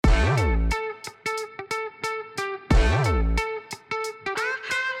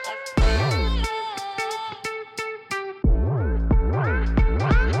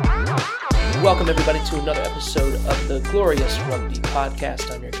Welcome everybody to another episode of the Glorious Rugby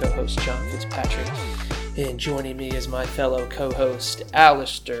Podcast. I'm your co-host John Fitzpatrick, and joining me is my fellow co-host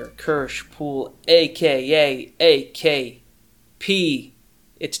Alistair Kirschpool, aka AKP.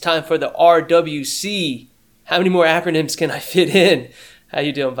 It's time for the RWC. How many more acronyms can I fit in? How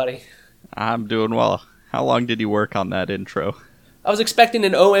you doing, buddy? I'm doing well. How long did you work on that intro? I was expecting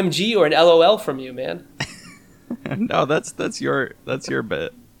an OMG or an LOL from you, man. No, that's your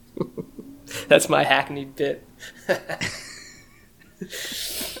bit. That's my hackneyed bit.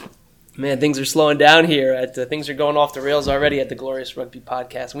 Man, things are slowing down here. Things are going off the rails already at the Glorious Rugby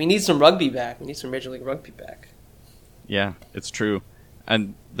Podcast. We need some rugby back. We need some Major League Rugby back. Yeah, it's true.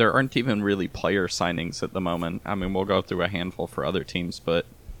 And there aren't even really player signings at the moment. I mean, we'll go through a handful for other teams, but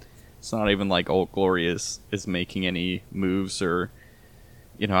it's not even like Old Glory is making any moves or,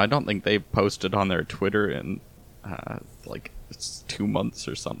 I don't think they've posted on their Twitter in it's 2 months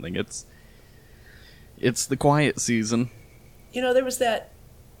or something. It's the quiet season. There was that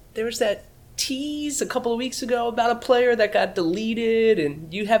tease a couple of weeks ago about a player that got deleted,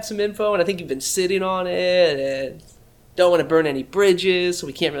 and you have some info, and I think you've been sitting on it and don't want to burn any bridges, so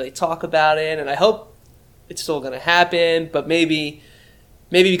we can't really talk about it. And I hope it's still going to happen, but maybe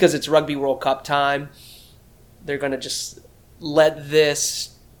because it's Rugby World Cup time, they're going to just let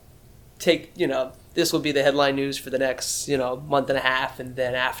this take, this will be the headline news for the next, month and a half, and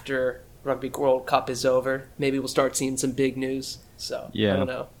then after Rugby World Cup is over, maybe we'll start seeing some big news. So, yeah. I don't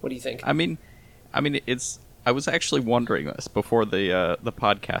know. What do you think? I mean, I was actually wondering this before the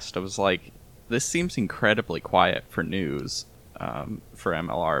podcast. I was like, this seems incredibly quiet for news for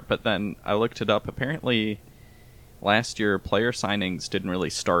MLR. But then I looked it up. Apparently, last year, player signings didn't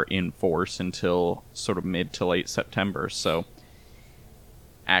really start in force until sort of mid to late September. So,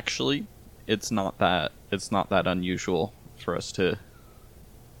 actually, it's not that unusual for us to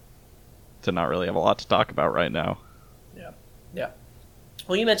not really have a lot to talk about right now. Yeah.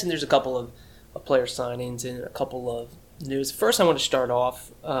 Well, you mentioned there's a couple of player signings and a couple of news. First, I want to start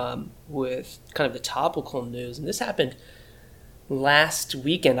off with kind of the topical news, and this happened last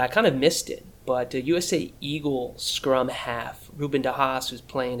weekend. I kind of missed it, but USA Eagle scrum half Ruben de Haas, who's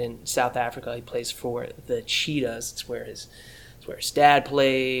playing in South Africa, he plays for the Cheetahs. It's where his dad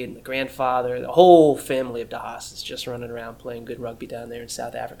played, and the grandfather, the whole family of de Haas is just running around playing good rugby down there in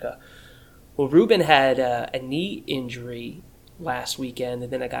South Africa. Well, Ruben had a knee injury last weekend,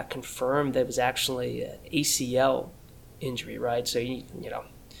 and then it got confirmed that it was actually an ACL injury, right? So,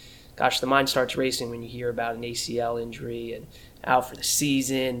 the mind starts racing when you hear about an ACL injury and out for the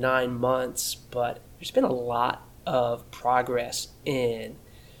season, 9 months. But there's been a lot of progress in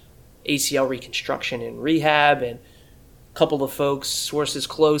ACL reconstruction and rehab, and a couple of folks, sources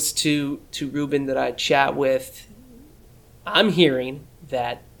close to Ruben that I chat with, I'm hearing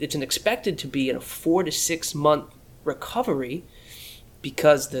that it's expected to be in a 4 to 6 month recovery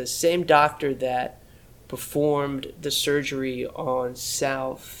because the same doctor that performed the surgery on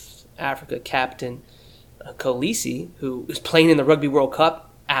South Africa captain Kolisi, who was playing in the Rugby World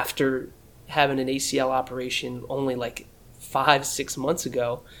Cup after having an ACL operation only 5-6 months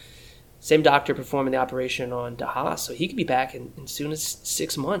ago, same doctor performing the operation on de Haas, so he could be back in soon as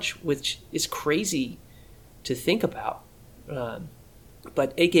 6 months, which is crazy to think about.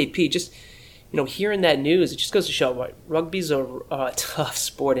 But AKP, just hearing that news, it just goes to show what rugby's a tough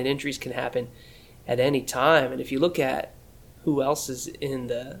sport, and injuries can happen at any time. And if you look at who else is in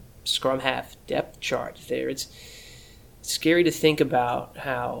the scrum half depth chart there, it's scary to think about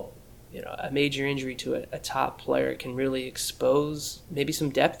how a major injury to a top player can really expose maybe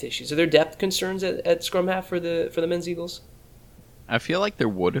some depth issues. Are there depth concerns at scrum half for the men's Eagles? I feel like there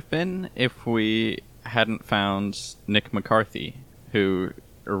would have been if we hadn't found Nick McCarthy, who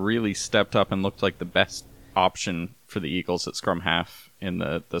really stepped up and looked like the best option for the Eagles at scrum half in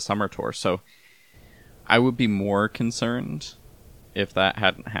the summer tour. So I would be more concerned if that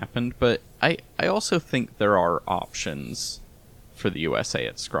hadn't happened. But I also think there are options for the USA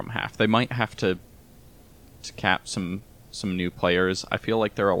at scrum half. They might have to cap some new players. I feel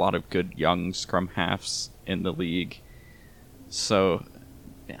like there are a lot of good young scrum halves in the league. So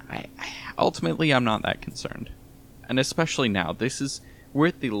ultimately, I'm not that concerned. And especially now, we're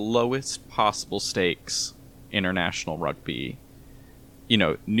at the lowest possible stakes international rugby.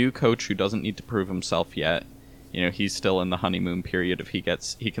 New coach who doesn't need to prove himself yet. He's still in the honeymoon period. If he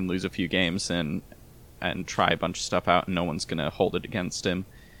can lose a few games and try a bunch of stuff out, and no one's going to hold it against him.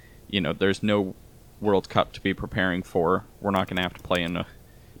 There's no World Cup to be preparing for. We're not going to have to play not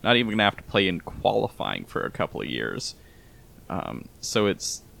even going to have to play in qualifying for a couple of years. So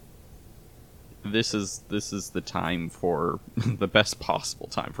this is the time for the best possible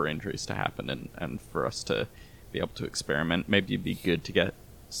time for injuries to happen and for us to be able to experiment. Maybe it'd be good to get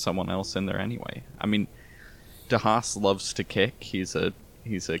someone else in there anyway. I mean, De Haas loves to kick. He's a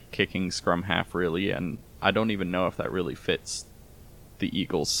kicking scrum half, really, and I don't even know if that really fits the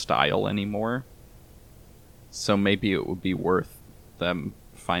Eagles' style anymore. So maybe it would be worth them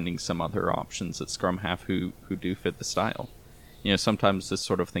finding some other options at scrum half who do fit the style. You know, sometimes this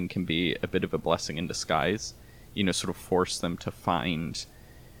sort of thing can be a bit of a blessing in disguise. You know, sort of force them to find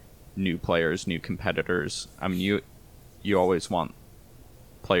new players, new competitors. I mean, you always want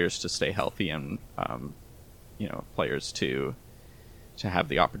players to stay healthy and you know, players to have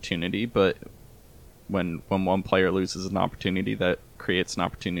the opportunity, but when one player loses an opportunity, that creates an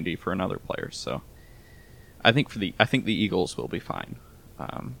opportunity for another player. So I think the Eagles will be fine,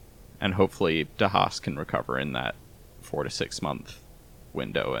 and hopefully De Haas can recover in that 4 to 6 month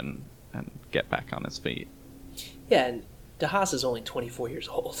window and get back on his feet. Yeah, and De Haas is only 24 years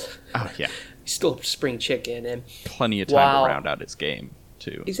old. Oh yeah, he's still a spring chicken, and plenty of time to round out his game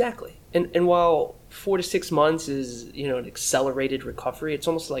too. Exactly, and while 4 to 6 months is, you know, an accelerated recovery, it's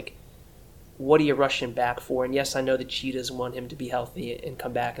almost like, what are you rushing back for? And yes, I know the Cheetahs want him to be healthy and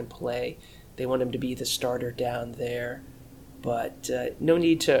come back and play. They want him to be the starter down there, but no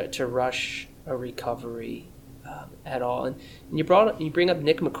need to rush a recovery at all. And you bring up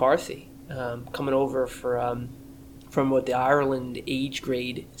Nick McCarthy coming over from the Ireland age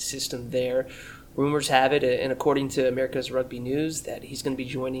grade system there. Rumors have it, and according to America's Rugby News, that he's going to be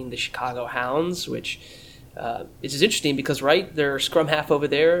joining the Chicago Hounds, which is interesting because, right, their scrum half over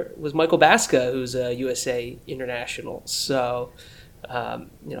there was Michael Baska, who's a USA international. So,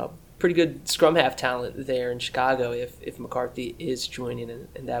 you know, pretty good scrum half talent there in Chicago if McCarthy is joining,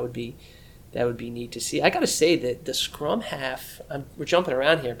 and that would be neat to see. I got to say that the scrum half, we're jumping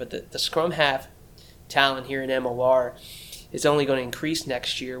around here, but the scrum half talent here in MLR is only going to increase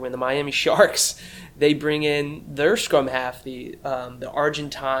next year when the Miami Sharks, they bring in their scrum half, the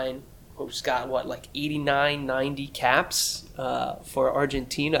Argentine, who's got, like 89, 90 caps for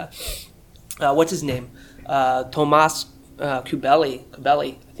Argentina. What's his name? Tomas Cubelli.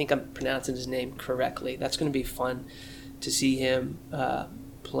 I think I'm pronouncing his name correctly. That's going to be fun to see him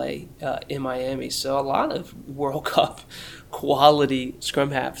play in Miami. So a lot of World Cup quality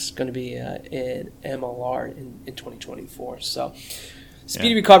scrum halves going to be in MLR in 2024. So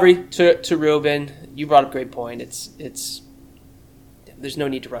speedy recovery to Ruben. You brought up a great point. It's there's no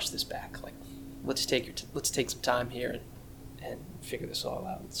need to rush this back. Like, let's take some time here and figure this all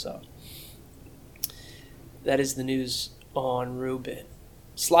out. So that is the news on Ruben.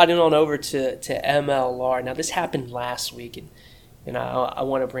 Sliding on over to MLR. Now, this happened last week, and I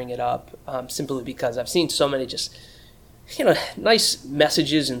want to bring it up simply because I've seen so many just, you know, nice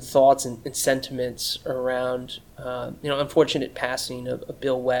messages and thoughts and sentiments around, you know, unfortunate passing of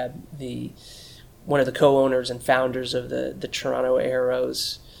Bill Webb, one of the co-owners and founders of the Toronto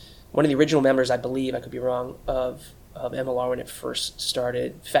Arrows, one of the original members, I believe, I could be wrong, of MLR when it first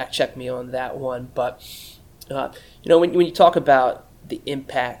started. Fact check me on that one. But, you know, when you talk about the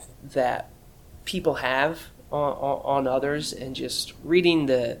impact that people have on others, and just reading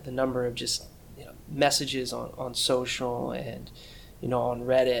the number of just, you know, messages on social and, you know, on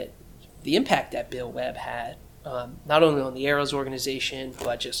Reddit, the impact that Bill Webb had, not only on the Arrows organization,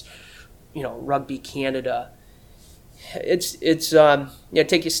 but just, you know, Rugby Canada. It's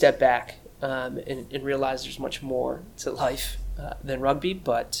take a step back and realize there's much more to life than rugby,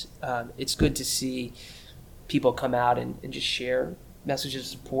 but it's good to see people come out and just share messages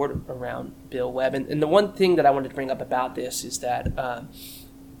of support around Bill Webb. And the one thing that I wanted to bring up about this is that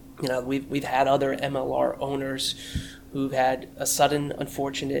you know, we've had other MLR owners who've had a sudden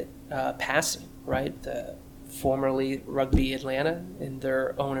unfortunate passing, right? Formerly Rugby Atlanta, and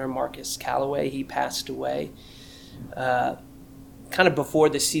their owner Marcus Calloway, he passed away kind of before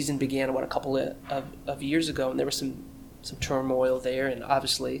the season began, a couple of years ago, and there was some turmoil there, and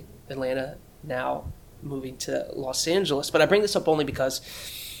obviously Atlanta now moving to Los Angeles. But I bring this up only because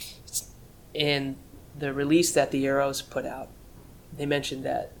in the release that the Arrows put out, they mentioned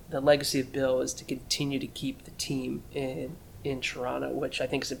that the legacy of Bill is to continue to keep the team in Toronto, which I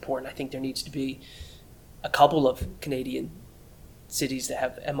think is important. I think there needs to be a couple of Canadian cities that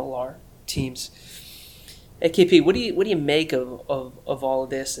have MLR teams. Hey, KP, what do you make of all of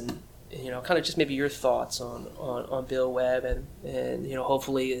this, and, you know, kind of just maybe your thoughts on Bill Webb and you know,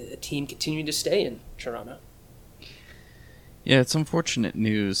 hopefully a team continuing to stay in Toronto? Yeah, it's unfortunate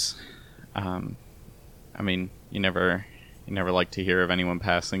news. I mean, you never like to hear of anyone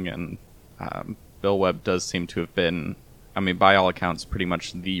passing, and Bill Webb does seem to have been I mean, by all accounts, pretty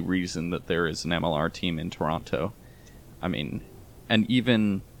much the reason that there is an MLR team in Toronto. I mean, and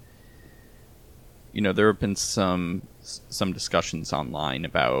even, there have been some discussions online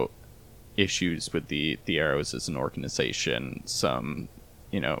about issues with the Arrows as an organization, some,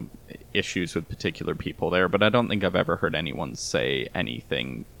 issues with particular people there, but I don't think I've ever heard anyone say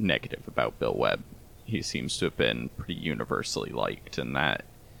anything negative about Bill Webb. He seems to have been pretty universally liked, and that,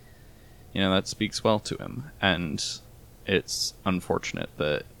 that speaks well to him. And it's unfortunate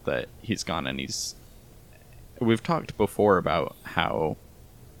that he's gone, and we've talked before about how,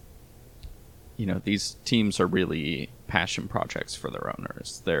 these teams are really passion projects for their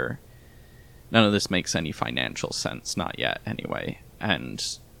owners. None of this makes any financial sense, not yet anyway. And,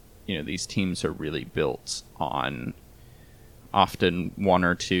 these teams are really built on often one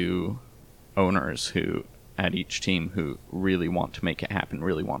or two owners at each team who really want to make it happen,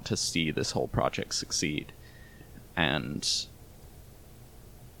 really want to see this whole project succeed. And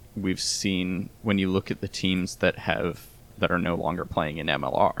we've seen, when you look at the teams that are no longer playing in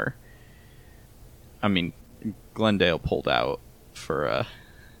MLR, I mean, Glendale pulled out for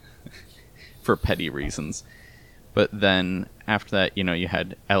petty reasons. But then after that, you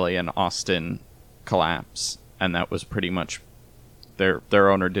had LA and Austin collapse, and that was pretty much their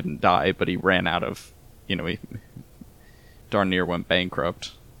owner didn't die, but he ran out of, he darn near went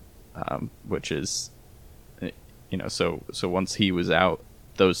bankrupt, which is, so once he was out,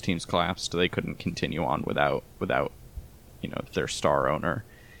 those teams collapsed. They couldn't continue on without their star owner.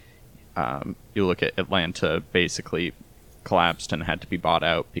 You look at Atlanta, basically collapsed and had to be bought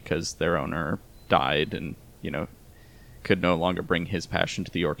out because their owner died and, could no longer bring his passion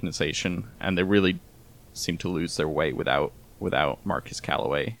to the organization. And they really seem to lose their way without Marcus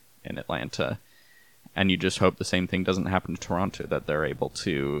Callaway in Atlanta. And you just hope the same thing doesn't happen to Toronto, that they're able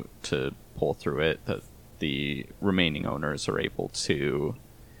to pull through it, that the remaining owners are able to,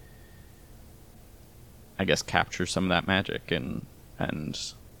 I guess, capture some of that magic and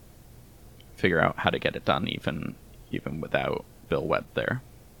figure out how to get it done even without Bill Webb there.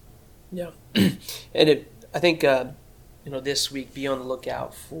 Yeah. And I think, this week, be on the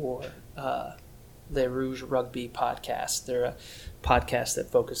lookout for Le Rouge Rugby podcast. They're a podcast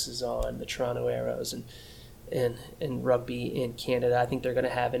that focuses on the Toronto Arrows and rugby in Canada. I think they're going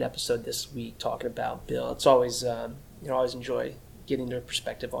to have an episode this week talking about Bill. It's always, always enjoy getting their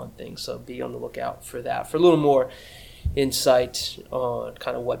perspective on things. So be on the lookout for that, for a little more insight on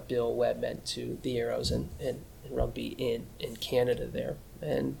kind of what Bill Webb meant to the Arrows and rugby in Canada there.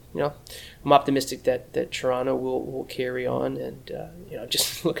 And, I'm optimistic that Toronto will carry on and,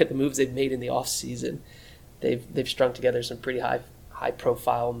 just look at the moves they've made in the off season. They've strung together some pretty high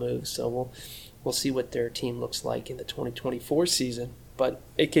profile moves. So we'll see what their team looks like in the 2024 season. But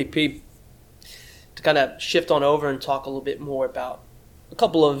AKP, to kind of shift on over and talk a little bit more about a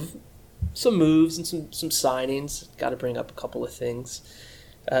couple of some moves and some signings. Got to bring up a couple of things.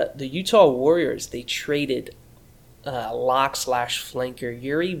 The Utah Warriors, they traded lock/flanker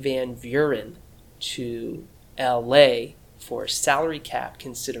Yuri Van Vuren to LA for salary cap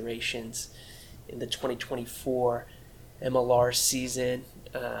considerations in the 2024 MLR season.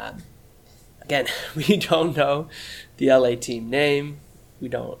 Again, we don't know the LA team name. We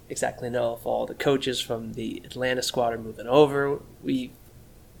don't exactly know if all the coaches from the Atlanta squad are moving over. We've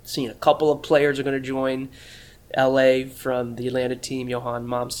seen a couple of players are going to join LA from the Atlanta team, Johan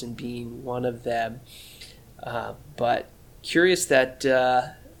Momsen being one of them. But curious that,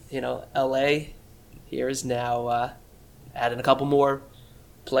 LA here is now adding a couple more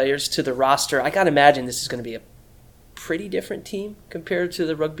players to the roster. I got to imagine this is going to be a pretty different team compared to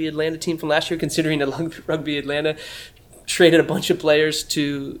the Rugby Atlanta team from last year, considering that Rugby Atlanta traded a bunch of players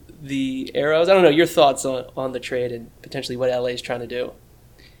to the Arrows. I don't know, your thoughts on the trade and potentially what LA is trying to do.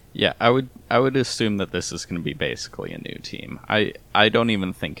 Yeah, I would assume that this is going to be basically a new team. I don't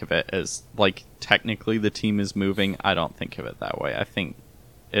even think of it as, like, technically the team is moving. I don't think of it that way. I think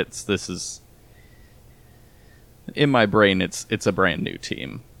this is, in my brain, it's a brand new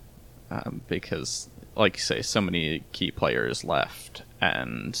team. Because, like you say, so many key players left,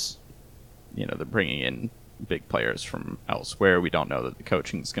 and, they're bringing in big players from elsewhere. We don't know that the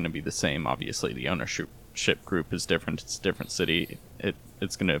coaching is going to be the same. Obviously, the ownership group is different. It's a different city.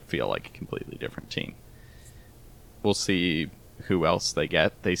 It's going to feel like a completely different team. We'll see who else they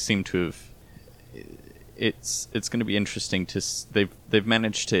get. They seem to have. It's going to be interesting to. They've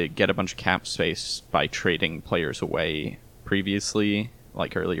managed to get a bunch of cap space by trading players away previously,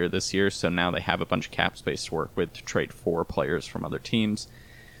 like earlier this year. So now they have a bunch of cap space to work with to trade for players from other teams.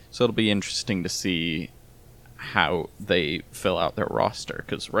 So it'll be interesting to see how they fill out their roster,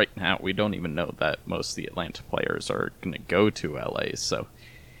 because right now we don't even know that most of the Atlanta players are going to go to LA. So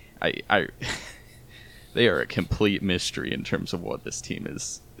I they are a complete mystery in terms of what this team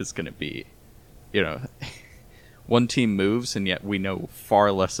is going to be. You know, one team moves, and yet we know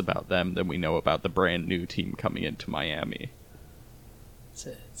far less about them than we know about the brand new team coming into Miami.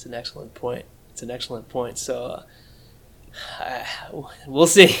 It's an excellent point. It's an excellent point. So we'll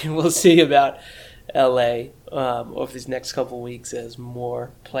see. We'll see about LA over these next couple weeks as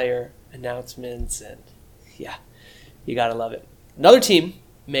more player announcements, and yeah, you gotta love it. Another team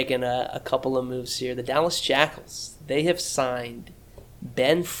making a couple of moves here, the Dallas Jackals. They have signed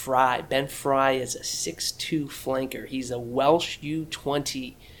Ben Fry. Ben Fry is a 6'2 flanker. He's a Welsh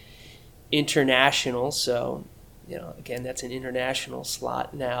U20 international, so again, that's an international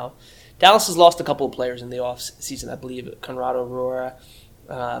slot now. Dallas has lost a couple of players in the offseason, I believe. Conrado Aurora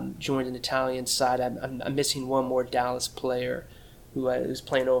joined an Italian side. I'm missing one more Dallas player who's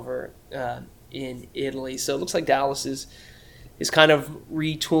playing over in Italy. So it looks like Dallas is kind of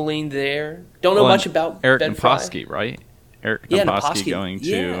retooling there. Don't know much about Eric Ben Naposki, Fry. right? Eric Naposki going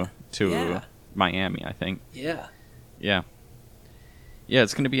to Yeah. Miami, I think. Yeah. Yeah. Yeah,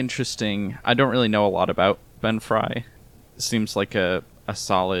 it's going to be interesting. I don't really know a lot about Ben Fry. Seems like a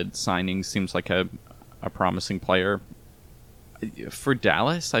solid signing. Seems like a promising player. For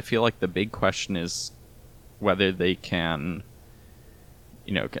Dallas, I feel like the big question is whether they can,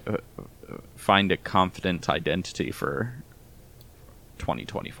 find a confident identity for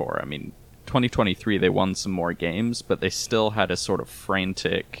 2024. I mean, 2023 they won some more games, but they still had a sort of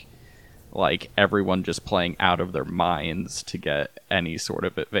frantic, like everyone just playing out of their minds to get any sort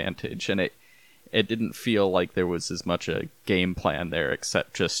of advantage, and it didn't feel like there was as much a game plan there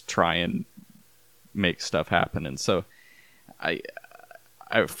except just try and make stuff happen. And so I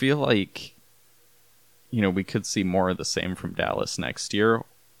feel like we could see more of the same from Dallas next year,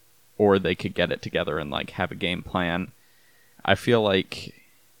 or they could get it together and like have a game plan. I feel like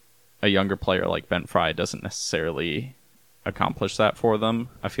a younger player like Ben Fry doesn't necessarily accomplish that for them.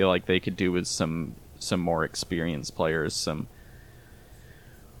 I feel like they could do with some more experienced players, some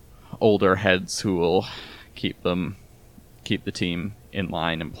older heads who will keep the team in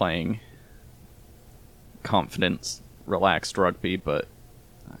line and playing confidence, relaxed rugby, but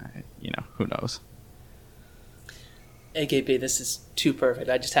who knows. AKP, this is too perfect.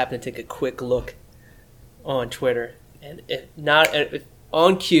 I just happened to take a quick look on Twitter, and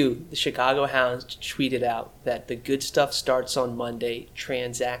on cue, the Chicago Hounds tweeted out that the good stuff starts on Monday.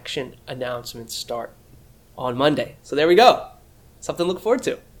 Transaction announcements start on Monday. So there we go. Something to look forward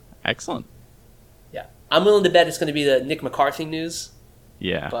to. Excellent. Yeah. I'm willing to bet it's going to be the Nick McCarthy news.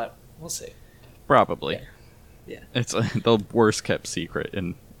 Yeah. But we'll see. Probably. Yeah. It's the worst kept secret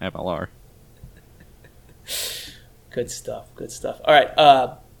in MLR. Good stuff. Good stuff. All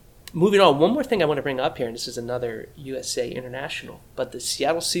right. Moving on. One more thing I want to bring up here, and this is another USA international, but the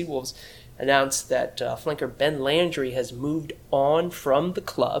Seattle Seawolves announced that flanker Ben Landry has moved on from the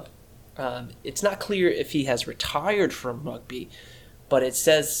club. It's not clear if he has retired from rugby, but it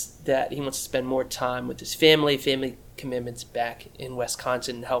says that he wants to spend more time with his family commitments back in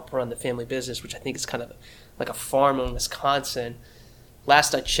Wisconsin, and help run the family business, which I think is kind of like a farm in Wisconsin.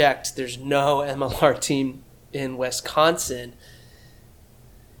 Last I checked, there's no MLR team in Wisconsin.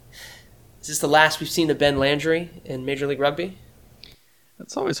 Is this the last we've seen of Ben Landry in Major League Rugby?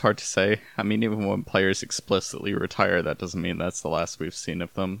 It's always hard to say. I mean, even when players explicitly retire, that doesn't mean that's the last we've seen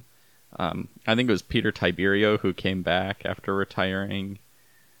of them. I think it was Peter Tiberio who came back after retiring.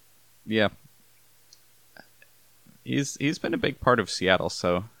 Yeah. He's been a big part of Seattle,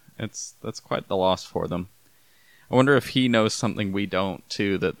 so that's quite the loss for them. I wonder if he knows something we don't,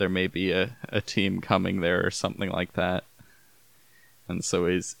 too, that there may be a team coming there or something like that. And so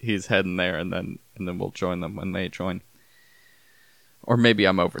he's heading there, and then we'll join them when they join. Or maybe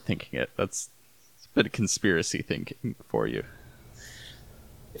I'm overthinking it. That's a bit of conspiracy thinking for you.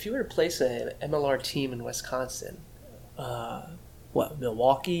 If you were to place an MLR team in Wisconsin,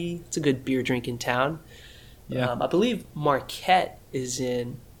 Milwaukee? It's a good beer drinking town. Yeah. I believe Marquette is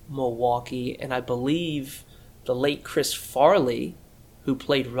in Milwaukee, and I believe the late Chris Farley, who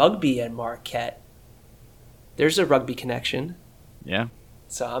played rugby at Marquette, there's a rugby connection. Yeah.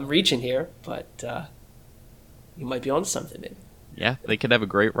 So I'm reaching here, but you might be on something, maybe. Yeah, they could have a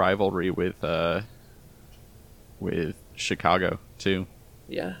great rivalry with Chicago too.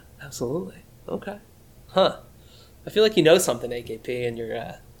 Yeah, absolutely. Okay. Huh. I feel like you know something, AKP, and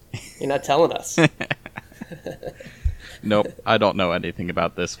you're not telling us. Nope, I don't know anything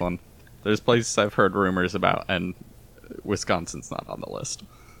about this one. There's places I've heard rumors about, and Wisconsin's not on the list.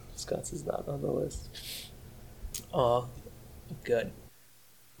 Wisconsin's not on the list. Oh, good.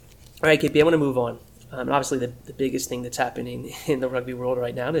 All right, KP, I want to move on. Obviously, the biggest thing that's happening in the rugby world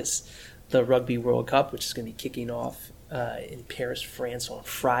right now is the Rugby World Cup, which is going to be kicking off in Paris, France on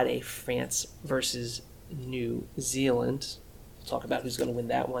Friday. France versus New Zealand. We'll talk about who's going to win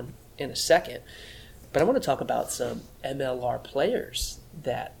that one in a second. But I want to talk about some MLR players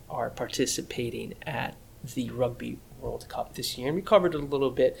that are participating at the Rugby World Cup this year. And we covered it a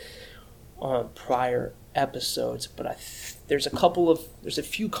little bit on prior episodes, but there's a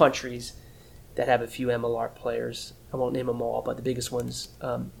few countries that have a few MLR players. I won't name them all, but the biggest ones,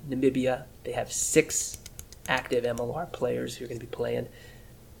 Namibia, they have 6 active MLR players who are going to be playing.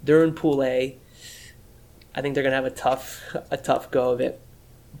 They're in Pool A. I think they're going to have a tough go of it,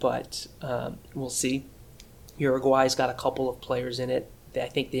 but we'll see. Uruguay's got a couple of players in it. I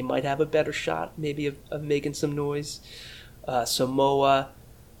think they might have a better shot, maybe, of making some noise. Samoa,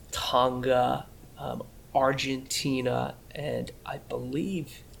 Tonga, Argentina, and I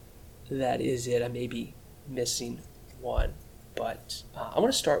believe that is it. I may be missing one, but I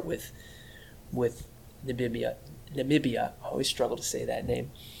want to start with Namibia. Namibia, I always struggle to say that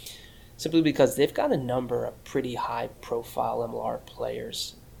name, simply because they've got a number of pretty high-profile MLR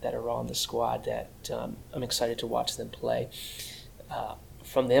players that are on the squad that I'm excited to watch them play.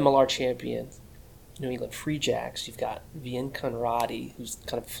 From the MLR champion, New England Free Jacks, you've got Vien Conradi, who's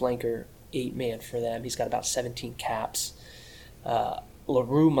kind of flanker 8-man for them. He's got about 17 caps.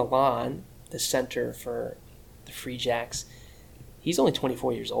 LaRue Milan, the center for the Free Jacks, he's only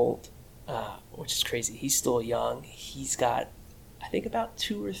 24 years old, which is crazy. He's still young. He's got, I think, about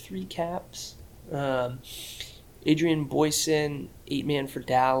 2 or 3 caps. Adrian Boyson, 8-man for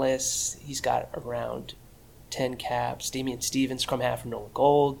Dallas. He's got around 10 caps. Damian Stevens, scrum half for Nolan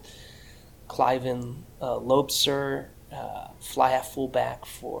Gold. Cliven Lobser, fly half fullback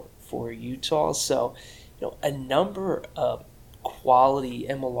for Utah. So, a number of quality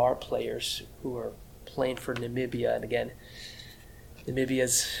MLR players who are playing for Namibia. And again,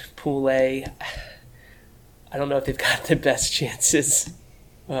 Namibia's Pool A, I don't know if they've got the best chances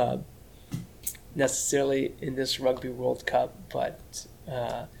necessarily in this Rugby World Cup, but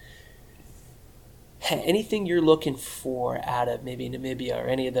anything you're looking for out of maybe Namibia or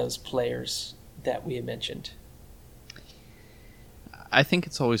any of those players that we had mentioned? I think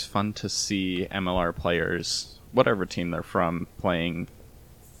it's always fun to see MLR players, whatever team they're from, playing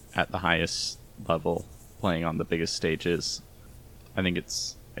at the highest level, playing on the biggest stages. I think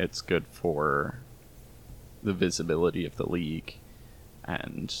it's good for the visibility of the league,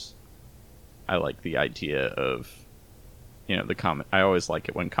 and I like the idea of, I always like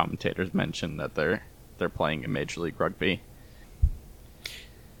it when commentators mention that they're playing in Major League Rugby.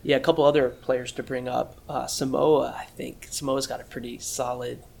 Yeah, a couple other players to bring up. Samoa, I think. Samoa's got a pretty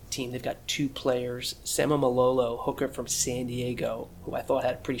solid team. They've got 2 players. Sama Malolo, hooker from San Diego, who I thought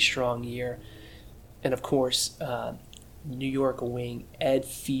had a pretty strong year. And, of course, New York wing Ed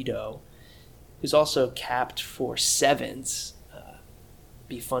Fido, who's also capped for Sevens.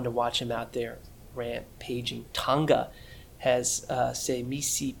 Be fun to watch him out there rampaging. Tonga has,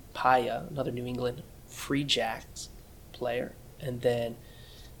 Misi Paya, another New England Free Jacks player. And then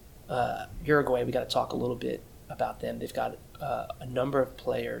Uruguay, we got to talk a little bit about them. They've got a number of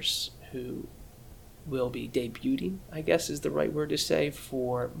players who will be debuting, I guess is the right word to say,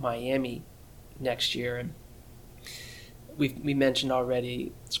 for Miami next year. And we mentioned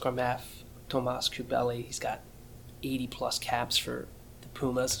already scrum half Tomas Kubeli. He's got 80-plus caps for the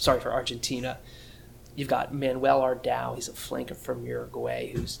Pumas. Sorry, for Argentina. You've got Manuel Ardao. He's a flanker from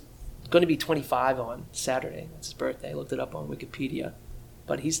Uruguay who's going to be 25 on Saturday. That's his birthday. I looked it up on Wikipedia.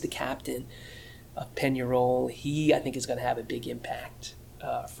 But he's the captain of Peñarol. He, I think, is going to have a big impact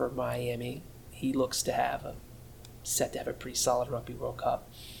for Miami. He looks to set to have a pretty solid Rugby World Cup.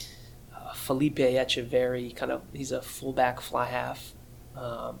 Felipe Echeverri, he's a fullback fly half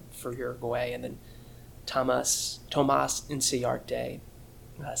for Uruguay. And then Tomas Inciarte,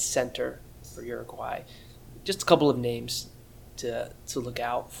 center for Uruguay. Just a couple of names to look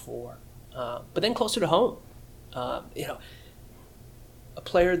out for. But then closer to home, a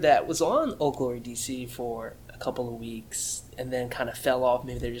player that was on Old Glory DC for a couple of weeks and then kind of fell off.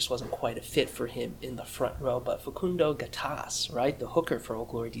 Maybe there just wasn't quite a fit for him in the front row. But Facundo Gatas, right, the hooker for Old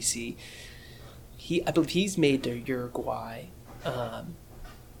Glory DC, I believe he's made the Uruguay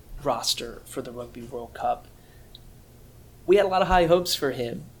roster for the Rugby World Cup. We had a lot of high hopes for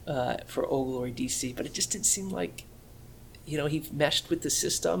him for Old Glory DC, but it just didn't seem like he meshed with the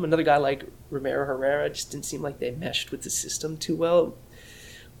system. Another guy like Romero Herrera just didn't seem like they meshed with the system too well.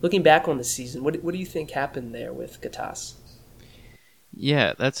 Looking back on the season, what do you think happened there with Gatas?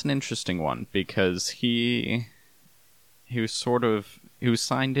 Yeah, that's an interesting one because he he was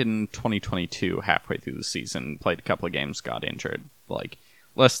signed in 2022 halfway through the season, played a couple of games, got injured. Like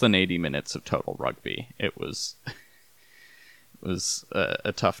less than 80 minutes of total rugby. It was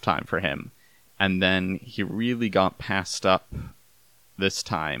a tough time for him. And then he really got passed up this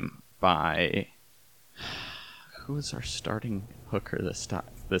time by who was our starting hooker this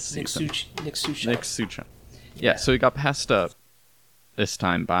season? Nick Suchin. Yeah, so he got passed up this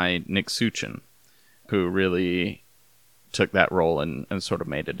time by Nick Suchin, who really took that role and sort of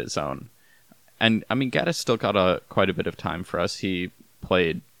made it his own. And I mean, Gaddis still got quite a bit of time for us. He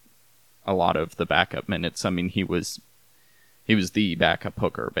played a lot of the backup minutes. I mean, he was the backup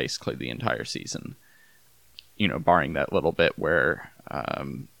hooker basically the entire season. You know, barring that little bit where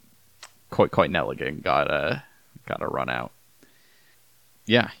Coit Nelligan got a run out.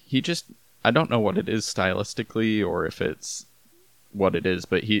 Yeah, I don't know what it is stylistically or if it's what it is,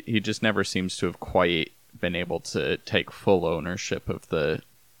 but he just never seems to have quite been able to take full ownership of the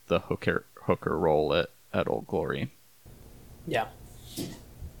hooker role at Old Glory. Yeah.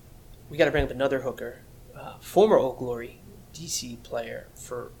 We got to bring up another hooker, former Old Glory DC player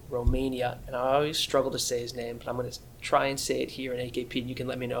for Romania, and I always struggle to say his name, but I'm going to try and say it here in AKP, and you can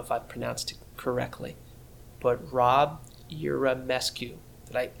let me know if I pronounced it correctly. But Rob Iuramescu.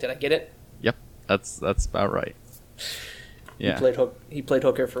 Did I get it? Yep, that's about right. Yeah. He played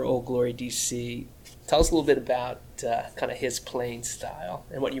hooker for Old Glory DC. Tell us a little bit about kind of his playing style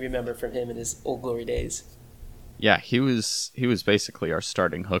and what you remember from him in his Old Glory days. Yeah, he was basically our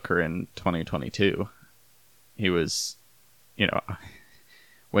starting hooker in 2022. He was,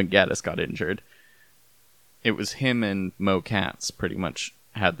 when Gaddis got injured, it was him and Mo Katz pretty much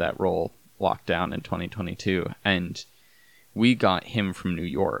had that role locked down in 2022, and we got him from New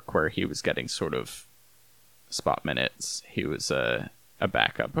York, where he was getting sort of spot minutes. He was a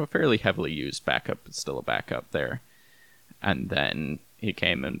backup, a fairly heavily used backup, but still a backup there. And then he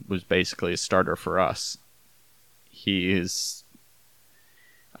came and was basically a starter for us.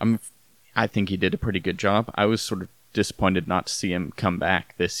 I think he did a pretty good job. I was sort of disappointed not to see him come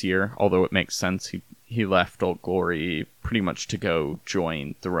back this year, although it makes sense. He left Old Glory pretty much to go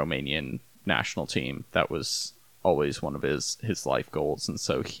join the Romanian national team. That was always one of his life goals, and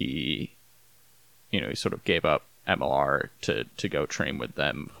so he sort of gave up MLR to go train with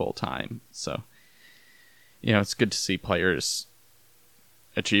them full time. So, it's good to see players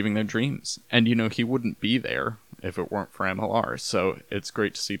achieving their dreams. And, he wouldn't be there if it weren't for MLR. So it's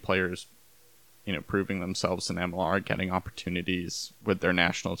great to see players, proving themselves in MLR, getting opportunities with their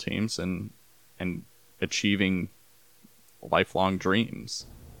national teams and achieving lifelong dreams.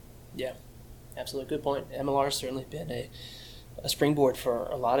 Yeah, absolutely. Good point. MLR has certainly been a springboard for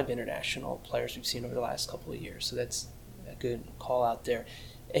a lot of international players we've seen over the last couple of years. So that's a good call out there.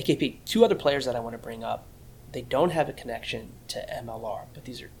 AKP, two other players that I want to bring up. They don't have a connection to MLR, but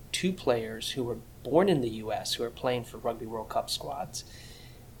these are two players who were born in the U.S. who are playing for Rugby World Cup squads.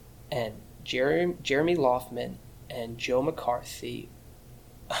 And Jeremy Laufman and Joe McCarthy.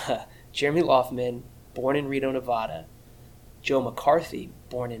 Jeremy Laufman, born in Reno, Nevada. Joe McCarthy,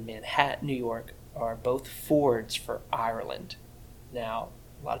 born in Manhattan, New York, are both forwards for Ireland. Now,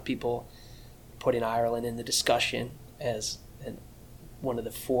 a lot of people putting Ireland in the discussion as one of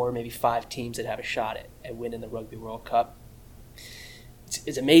the 4, maybe 5 teams that have a shot at winning the Rugby World Cup.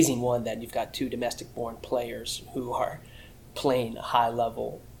 It's amazing, one, that you've got 2 domestic-born players who are playing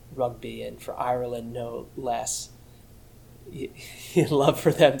high-level rugby, and for Ireland, no less. You'd love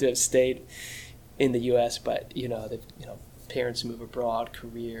for them to have stayed in the U.S., but, parents move abroad,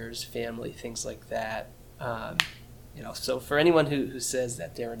 careers, family, things like that. So for anyone who says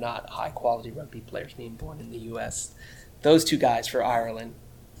that there are not high-quality rugby players being born in the U.S., those 2 guys for Ireland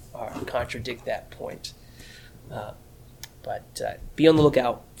contradict that point. But be on the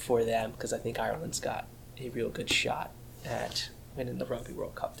lookout for them, because I think Ireland's got a real good shot at winning the Rugby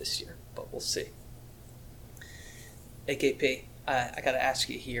World Cup this year, but we'll see. AKP, I got to ask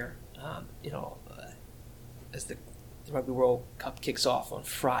you here, as the Rugby World Cup kicks off on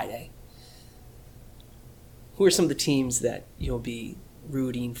Friday, who are some of the teams that you'll be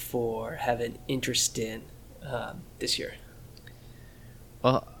rooting for, have an interest in this year?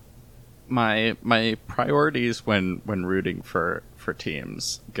 Well, my priorities when rooting for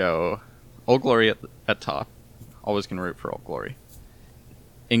teams go Old Glory at top. Always going to root for Old Glory.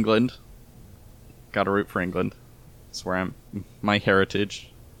 England. Got to root for England. It's where my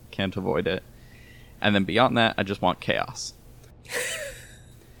heritage. Can't avoid it. And then beyond that, I just want chaos.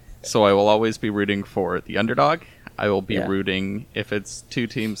 So I will always be rooting for the underdog. I will be rooting, if it's 2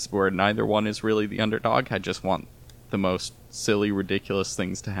 teams where neither one is really the underdog, I just want the most silly, ridiculous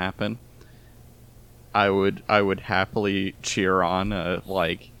things to happen. I would happily cheer on a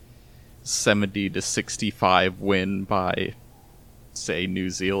 70-65 win by, say, New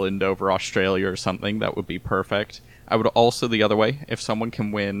Zealand over Australia or something. That would be perfect. I would also, the other way, if someone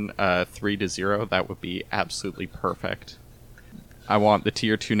can win 3-0, that would be absolutely perfect. I want the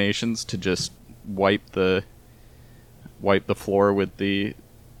Tier 2 nations to just wipe the floor with the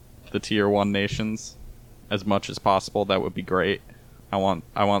Tier 1 nations as much as possible. That would be great. I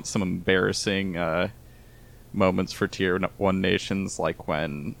want some embarrassing moments for Tier 1 nations, like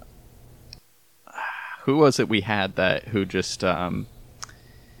when... who was it we had who just... one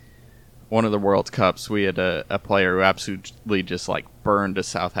of the World Cups, we had a player who absolutely just burned a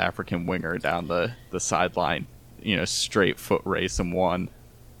South African winger down the sideline, straight foot race and won.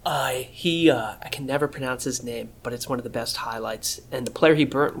 I can never pronounce his name, but it's one of the best highlights. And the player he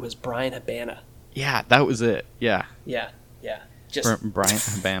burnt was Brian Habana. Yeah, that was it. Yeah. Yeah. Just Brian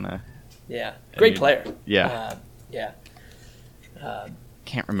Habana. Yeah, great player. Yeah.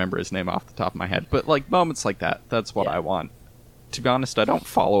 Can't remember his name off the top of my head, but moments like that, that's what I want. To be honest, I don't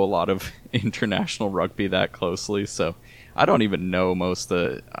follow a lot of international rugby that closely, so I don't even know most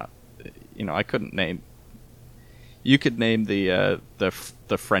of the... I couldn't name... You could name the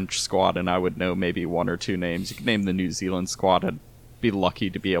French squad, and I would know maybe one or two names. You could name the New Zealand squad. I'd be lucky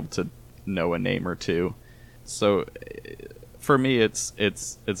to be able to know a name or two. So, for me, it's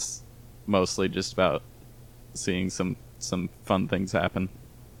mostly just about seeing some fun things happen,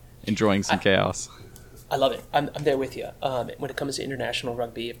 enjoying some chaos. I love it. I'm there with you. When it comes to international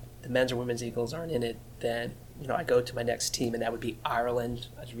rugby, if the men's or women's Eagles aren't in it, then I go to my next team, and that would be Ireland.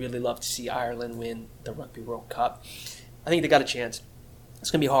 I'd really love to see Ireland win the Rugby World Cup. I think they got a chance.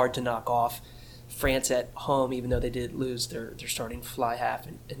 It's going to be hard to knock off France at home, even though they did lose their starting fly half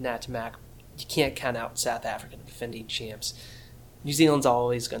in Nat Mac. You can't count out South Africa, the defending champs. New Zealand's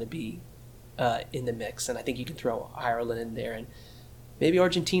always going to be in the mix, and I think you can throw Ireland in there, and maybe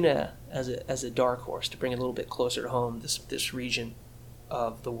Argentina as a dark horse to bring it a little bit closer to home, this region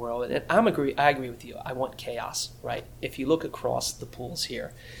of the world. And I agree with you. I want chaos, right? If you look across the pools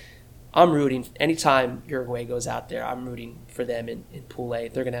here, I'm rooting. Anytime Uruguay goes out there, I'm rooting for them in Pool A.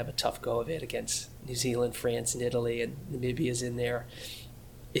 They're going to have a tough go of it against New Zealand, France, and Italy, and Namibia's in there.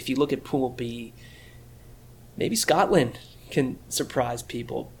 If you look at Pool B, maybe Scotland can surprise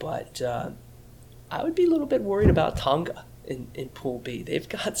people, but I would be a little bit worried about Tonga in Pool B. They've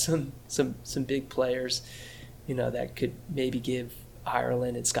got some big players, that could maybe give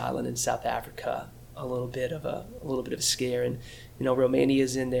Ireland and Scotland and South Africa a little bit of a scare. And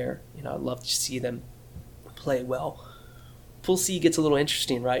Romania's in there. I'd love to see them play well. Pool C gets a little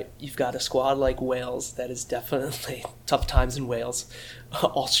interesting, right? You've got a squad like Wales that is definitely tough times in Wales.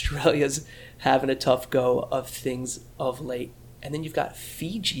 Australia's having a tough go of things of late. And then you've got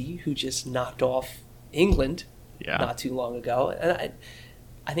Fiji, who just knocked off England not too long ago. And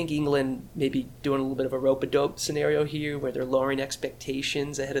I think England may be doing a little bit of a rope-a-dope scenario here where they're lowering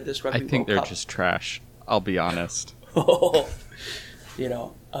expectations ahead of this Rugby World Cup. I think they're just trash. I'll be honest. We'll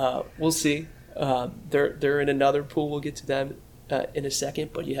see. They're in another pool. We'll get to them in a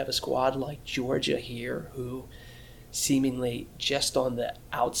second. But you have a squad like Georgia here who seemingly just on the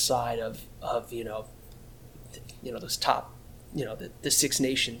outside of those top, the Six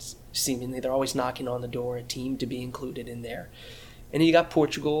Nations, seemingly they're always knocking on the door, a team to be included in there. And then you got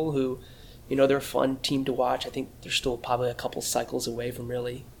Portugal, who, they're a fun team to watch. I think they're still probably a couple cycles away from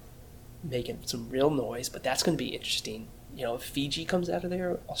really making some real noise, but that's going to be interesting. If Fiji comes out of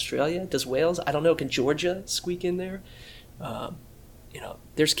there, Australia, does Wales? I don't know. Can Georgia squeak in there?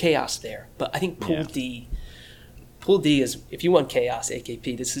 There's chaos there. But I think Pool D is, if you want chaos,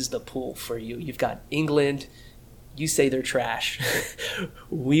 AKP, this is the pool for you. You've got England. You say they're trash.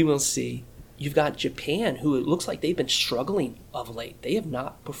 We will see. You've got Japan, who it looks like they've been struggling of late. They have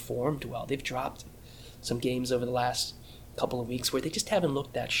not performed well. They've dropped some games over the last couple of weeks where they just haven't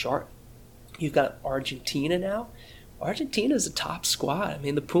looked that sharp. You've got Argentina now. Argentina's a top squad. I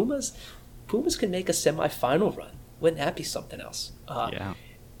mean, the Pumas can make a semifinal run. Wouldn't that be something else? And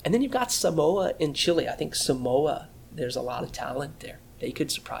then you've got Samoa and Chile. I think Samoa, there's a lot of talent there. They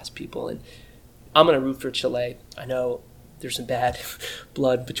could surprise people. And I'm going to root for Chile. I know there's some bad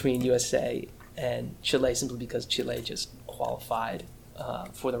blood between USA and Chile simply because Chile just qualified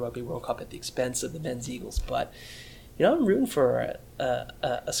for the Rugby World Cup at the expense of the men's Eagles. But, I'm rooting for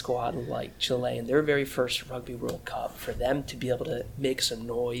a squad like Chile in their very first Rugby World Cup, for them to be able to make some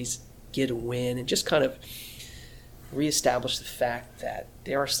noise, get a win, and just kind of reestablish the fact that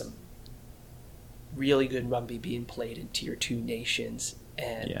there are some really good rugby being played in Tier 2 nations.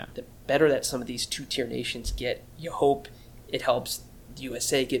 And the better that some of these two-tier nations get, you hope it helps the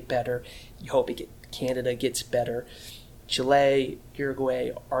USA get better. You hope it Canada gets better. Chile,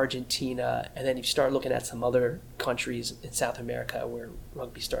 Uruguay, Argentina, and then you start looking at some other countries in South America where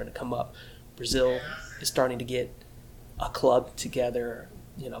rugby's starting to come up. Brazil is starting to get a club together.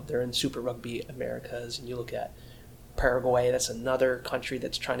 They're in Super Rugby Americas, and you look at Paraguay, that's another country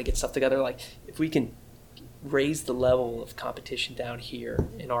that's trying to get stuff together. Like, if we can raise the level of competition down here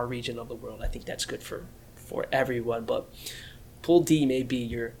in our region of the world, I think that's good for everyone. But Pool D may be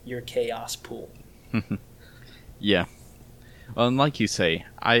your chaos pool. Yeah. Well, and like you say,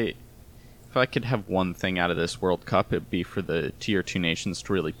 if I could have one thing out of this World Cup, it'd be for the Tier 2 nations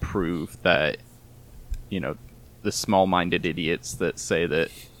to really prove that, the small-minded idiots that say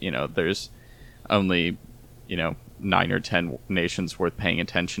that, there's only, 9 or 10 nations worth paying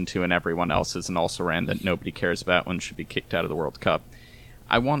attention to and everyone else is an also-ran that nobody cares about and should be kicked out of the World Cup.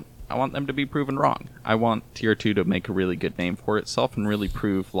 I want them to be proven wrong. I want Tier 2 to make a really good name for itself and really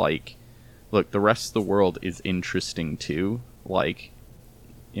prove, like, look, the rest of the world is interesting too. Like,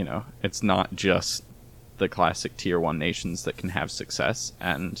 it's not just the classic Tier 1 nations that can have success.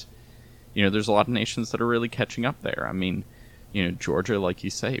 And, there's a lot of nations that are really catching up there. I mean, Georgia, like you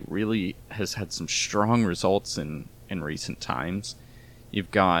say, really has had some strong results in recent times.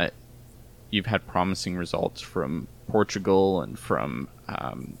 You've had promising results from Portugal and from,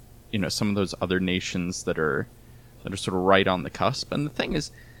 some of those other nations that are sort of right on the cusp. And the thing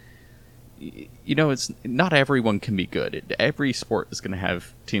is, it's not everyone can be good. Every sport is going to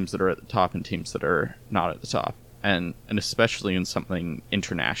have teams that are at the top and teams that are not at the top. And especially in something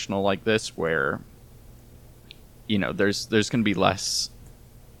international like this where, there's going to be less,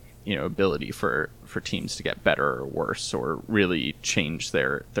 ability for teams to get better or worse or really change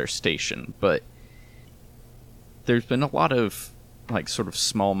their station. But there's been a lot of, like, sort of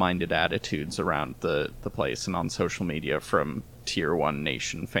small-minded attitudes around the place and on social media from Tier 1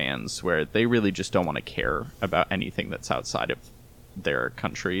 nation fans where they really just don't want to care about anything that's outside of their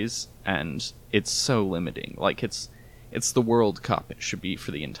countries, and it's so limiting. Like, it's the World Cup. It should be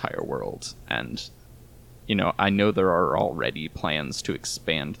for the entire world. And, I know there are already plans to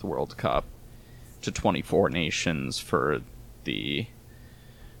expand the World Cup to 24 nations for the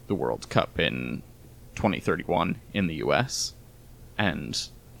World Cup in 2031 in the US. And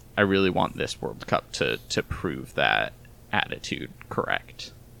I really want this World Cup to prove that attitude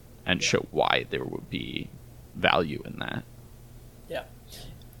correct and show why there would be value in that. Yeah.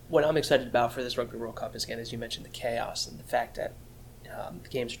 What I'm excited about for this Rugby World Cup is, again, as you mentioned, the chaos and the fact that the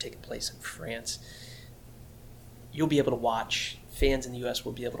games are taking place in France. You'll be able to watch, fans in the U.S.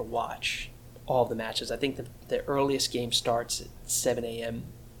 will be able to watch all the matches. I think the earliest game starts at 7 a.m.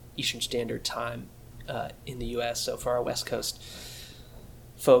 Eastern Standard Time in the U.S. So for our West Coast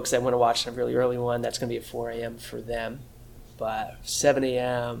folks that want to watch a really early one, that's going to be at 4 a.m. for them. But 7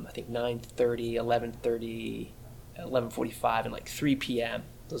 a.m., I think 9:30, 11:30, 11:45, and like 3 p.m.,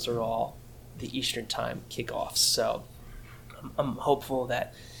 those are all the Eastern Time kickoffs. So I'm hopeful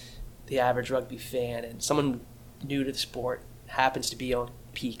that the average rugby fan and someone new to the sport happens to be on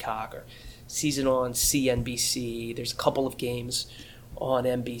Peacock or sees it on CNBC. There's a couple of games on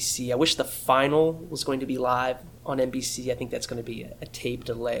NBC. I wish the final was going to be live on NBC. I think that's going to be a tape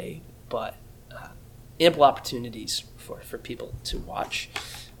delay, but ample opportunities for people to watch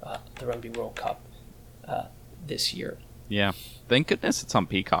the Rugby World Cup this year. Yeah. Thank goodness it's on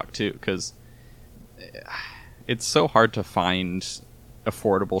Peacock, too, because it's so hard to find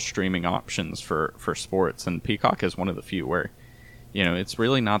affordable streaming options for sports, and Peacock is one of the few where, it's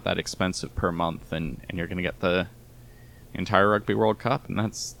really not that expensive per month, and you're going to get the entire Rugby World Cup, and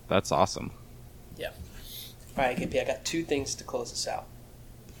that's awesome. Yeah. All right, KP, I got two things to close this out.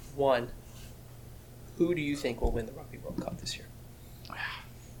 One, who do you think will win the Rugby World Cup this year?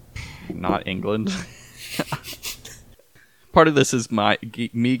 Not England. Part of this is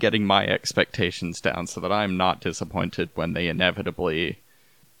me getting my expectations down so that I'm not disappointed when they inevitably...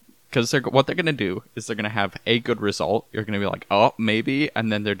 Because what they're going to do is they're going to have a good result. You're going to be like, oh, maybe,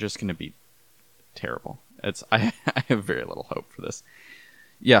 and then they're just going to be terrible. I have very little hope for this.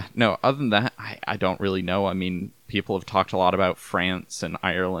 Yeah, no, other than that, I don't really know. I mean, people have talked a lot about France and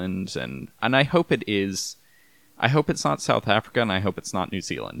Ireland, and I hope it is... I hope it's not South Africa, and I hope it's not New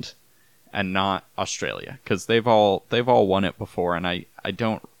Zealand. And not Australia, because they've all won it before, and I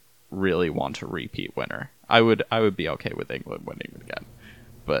don't really want a repeat winner. I would be okay with England winning it again,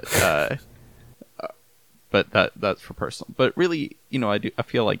 but that's for personal. But really, I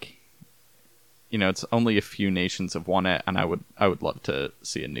feel like, it's only a few nations have won it, and I would love to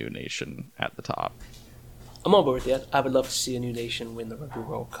see a new nation at the top. I'm on board with that. I would love to see a new nation win the Rugby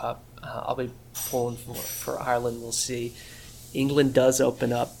World Cup. I'll be pulling for Ireland. We'll see. England does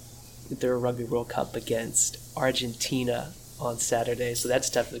open up their Rugby World Cup against Argentina on Saturday, so that's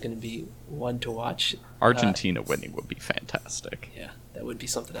definitely going to be one to watch. Argentina winning would be fantastic. Yeah, that would be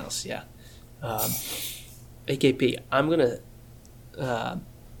something else, yeah. AKP, I'm going to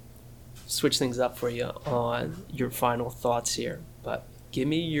switch things up for you on your final thoughts here, but give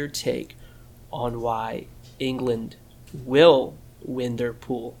me your take on why England will win their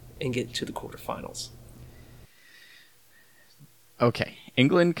pool and get to the quarterfinals. Okay,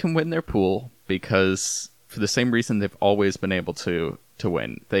 England can win their pool because for the same reason they've always been able to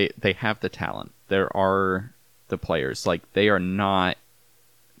win. They have the talent. There are the players. Like, they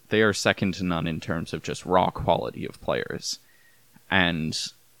are second to none in terms of just raw quality of players. And,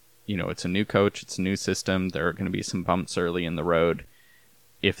 you know, it's a new coach, it's a new system. There are going to be some bumps early in the road.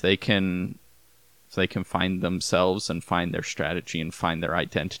 If they can find themselves and find their strategy and find their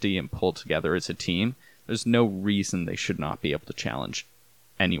identity and pull together as a team, there's no reason they should not be able to challenge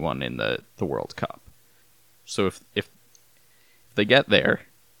anyone in the World Cup. So if they get there,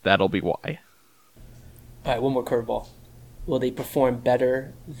 that'll be why. All right, one more curveball. Will they perform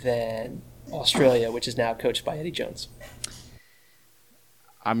better than Australia, which is now coached by Eddie Jones?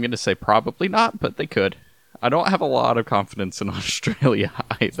 I'm going to say probably not, but they could. I don't have a lot of confidence in Australia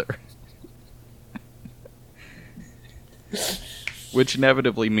either. Which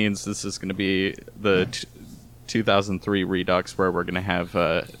inevitably means this is going to be the 2003 Redux, where we're going to have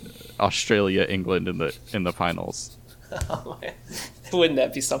Australia, England in the finals. Oh, man. Wouldn't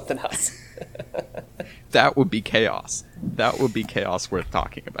that be something else? That would be chaos. That would be chaos worth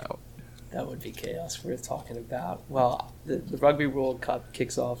talking about. That would be chaos worth talking about. Well, the Rugby World Cup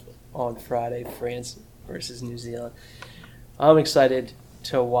kicks off on Friday, France versus New Zealand. I'm excited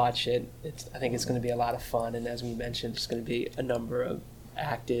to watch it. I think it's going to be a lot of fun, and as we mentioned, there's going to be a number of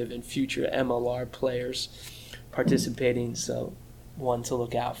active and future MLR players participating, so one to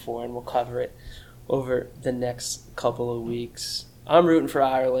look out for, and we'll cover it over the next couple of weeks. I'm rooting for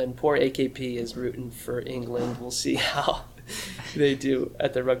Ireland. Poor AKP is rooting for England. We'll see how they do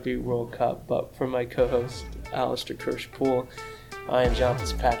at the Rugby World Cup. But for my co-host, Alistair Kirsch-Poole, I am John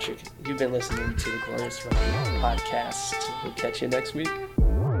Fitzpatrick. You've been listening to the Glorious Rugby Podcast. We'll catch you next week.